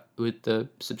the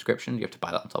subscription. You have to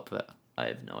buy that on top of it. I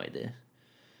have no idea.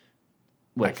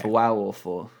 Wait, Okay. for WoW or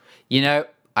for? You know,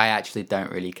 I actually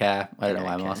don't really care. I don't know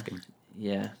why I'm Okay. asking.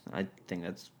 Yeah, I think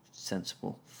that's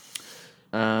sensible.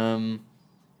 This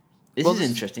Well, is this-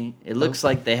 interesting. It looks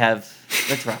like they have.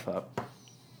 Let's wrap up.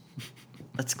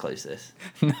 Let's close this.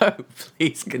 No,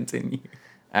 please continue.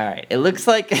 All right. It looks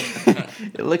like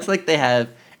they have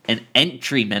an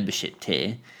entry membership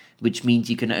tier, which means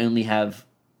you can only have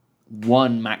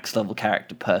one max level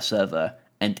character per server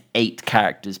and 8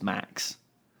 characters max.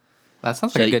 That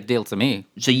sounds like So- a good deal to me.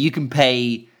 So you can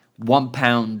pay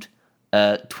 £1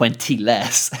 20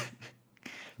 less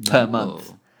per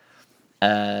month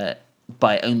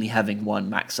by only having one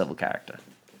max level character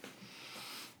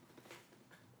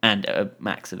and a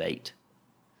max of 8.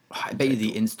 I bet you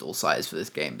the install size for this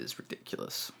game is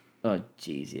ridiculous. Oh,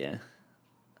 jeez, yeah.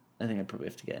 I think I probably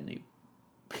have to get a new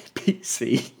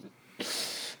PC.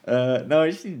 No, I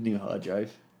just need a new hard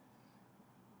drive.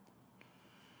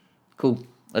 Cool.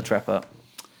 Let's wrap up.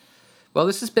 Well,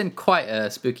 this has been quite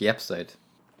a spooky episode.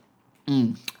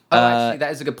 Mm. Oh, actually,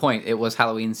 that is a good point. It was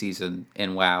Halloween season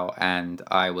in WoW, and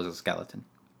I was a skeleton.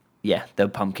 Yeah, there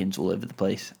were pumpkins all over the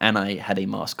place, and I had a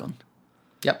mask on.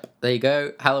 Yep, there you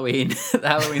go. Halloween. The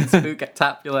Halloween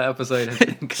spooktacular episode has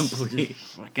been complete.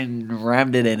 Fucking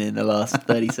rammed it in the last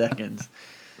 30 seconds.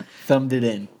 Thumbed it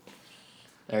in.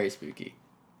 Very spooky.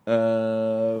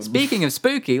 Um, Speaking of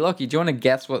spooky, Lockie, do you want to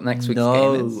guess what next week's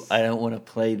game is? I don't want to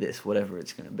play this, whatever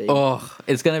it's going to be. Oh,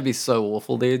 it's going to be so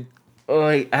awful, dude.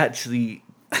 I actually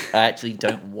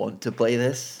don't want to play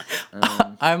this.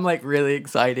 I'm like really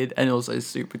excited and also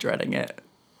super dreading it.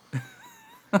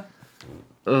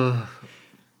 Ugh.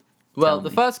 Well,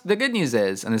 Tell me. the good news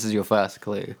is, and this is your first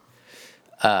clue,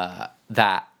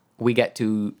 that we get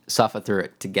to suffer through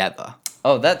it together.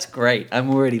 Oh, that's great. I'm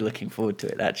already looking forward to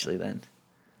it, actually, then.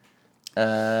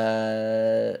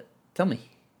 Tell me.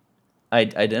 I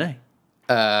don't know.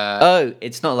 Oh,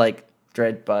 it's not like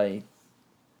Dread by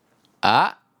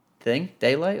thing?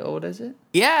 Daylight, or what is it?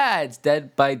 Yeah, it's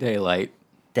Dead by Daylight,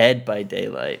 Dead by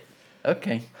Daylight.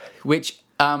 Okay. which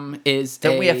is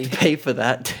Don't we have to pay for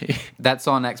that, too? that's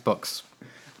on Xbox,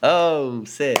 Oh,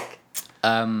 sick.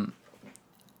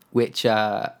 which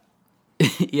yeah,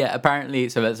 apparently,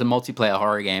 so it's a multiplayer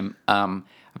horror game.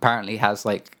 Apparently has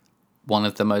like one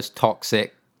of the most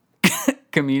toxic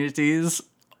communities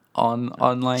on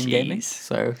online gaming. Jeez.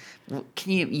 So Well,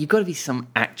 you got to be some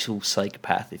actual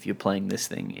psychopath if you're playing this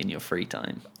thing in your free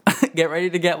time. get ready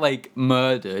to get like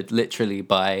murdered literally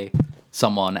by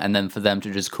someone, and then for them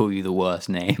to just call you the worst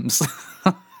names.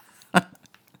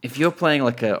 If you're playing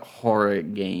like a horror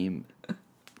game,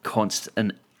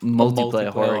 an multiplayer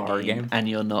horror game, and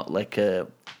you're not like a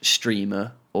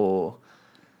streamer or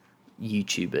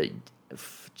YouTuber,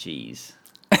 jeez,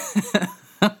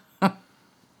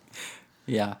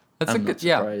 Yeah, that's I'm a not good.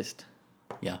 Yeah, surprised.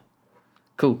 yeah.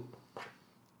 Cool.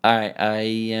 All right, I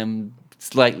am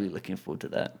slightly looking forward to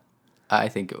that. I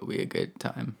think it will be a good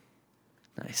time.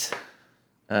 Nice.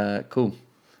 Cool.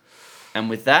 And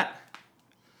with that,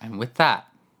 And with that,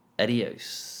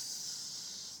 adios.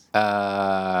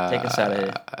 Take us out of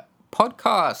here.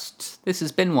 Podcast. This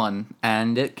has been one,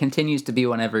 and it continues to be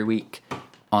one every week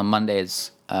on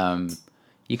Mondays.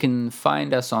 You can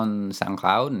find us on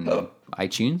SoundCloud and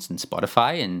iTunes and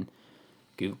Spotify and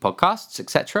Google Podcasts,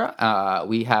 etc.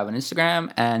 We have an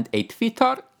Instagram and a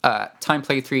Twitter,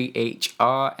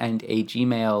 timeplay3hr, and a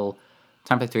Gmail,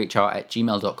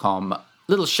 timeplay3hr@gmail.com.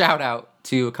 Little shout out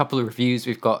to a couple of reviews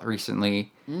we've got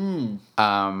recently. I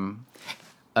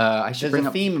should There's bring a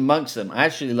up. theme amongst them. I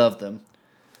actually love them.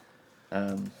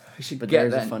 I should But get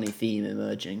there's their, a funny theme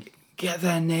emerging. get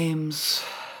their names.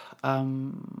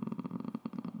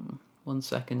 1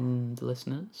 second,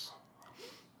 listeners.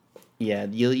 Yeah,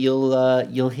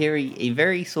 you'll hear a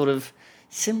very sort of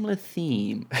similar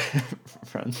theme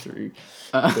run through.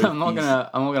 I'm not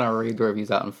gonna read the reviews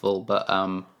out in full, but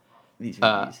These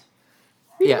reviews.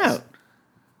 yes.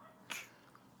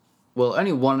 Well,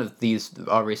 only one of these,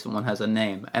 our recent one, has a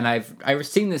name, and I've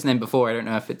seen this name before. I don't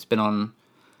know if it's been on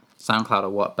SoundCloud or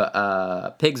what, but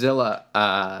Pigzilla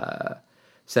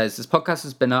says this podcast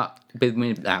has been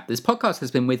this podcast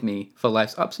has been with me for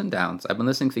life's ups and downs. I've been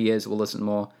listening for years. Will listen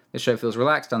more. This show feels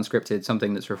relaxed, unscripted,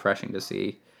 something that's refreshing to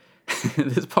see.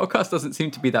 This podcast doesn't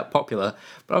seem to be that popular,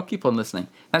 but I'll keep on listening.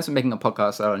 Thanks for making a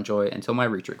podcast that I'll enjoy until my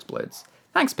router explodes.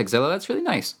 Thanks, Pigzilla. That's really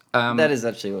nice. That is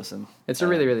actually awesome. It's a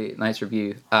really, really nice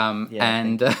review. thank you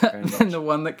very much. And the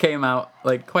one that came out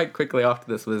like quite quickly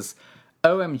after this was,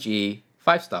 OMG,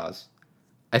 5 stars.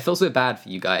 I feel so bad for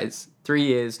you guys. 3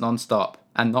 years non-stop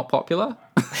and not popular.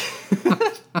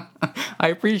 I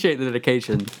appreciate the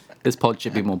dedication. This pod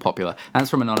should be more popular. And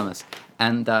it's from Anonymous.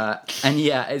 And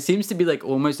yeah, it seems to be like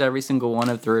almost every single one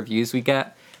of the reviews we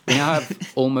get. We now have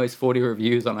almost 40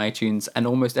 reviews on iTunes, and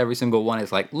almost every single one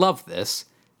is like, love this.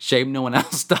 Shame no one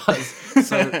else does.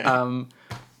 So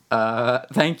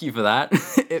thank you for that.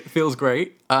 It feels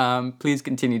great. Please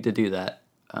continue to do that.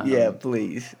 Yeah,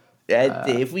 please.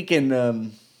 If we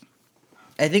can,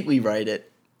 I think we write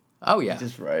it. Oh, yeah.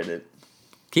 Just write it.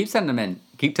 Keep sending them in.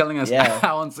 Keep telling us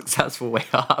how unsuccessful we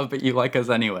are, but you like us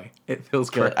anyway. It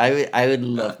feels great. I would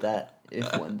love that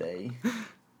if one day.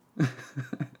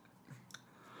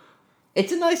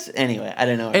 It's a nice. Anyway, I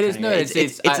don't know. It is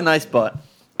It's a nice spot.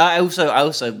 I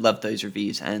also love those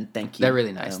reviews, and thank you. They're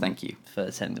really nice. Thank you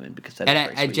for sending them in, because and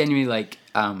I genuinely like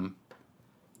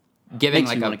giving makes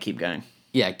like me a want to keep going.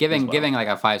 Yeah, giving like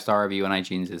a 5-star review on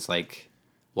iTunes is like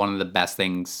one of the best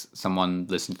things someone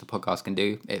listening to the podcast can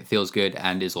do. It feels good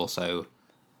and is also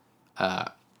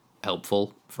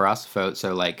helpful for us.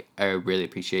 So like, I really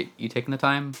appreciate you taking the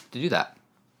time to do that.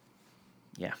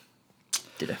 Yeah,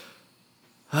 ditto.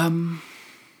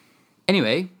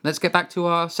 Anyway, let's get back to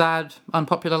our sad,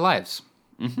 unpopular lives.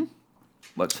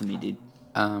 Works for me, dude.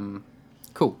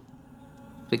 Cool.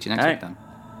 Speak to you next week then.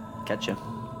 Catch ya.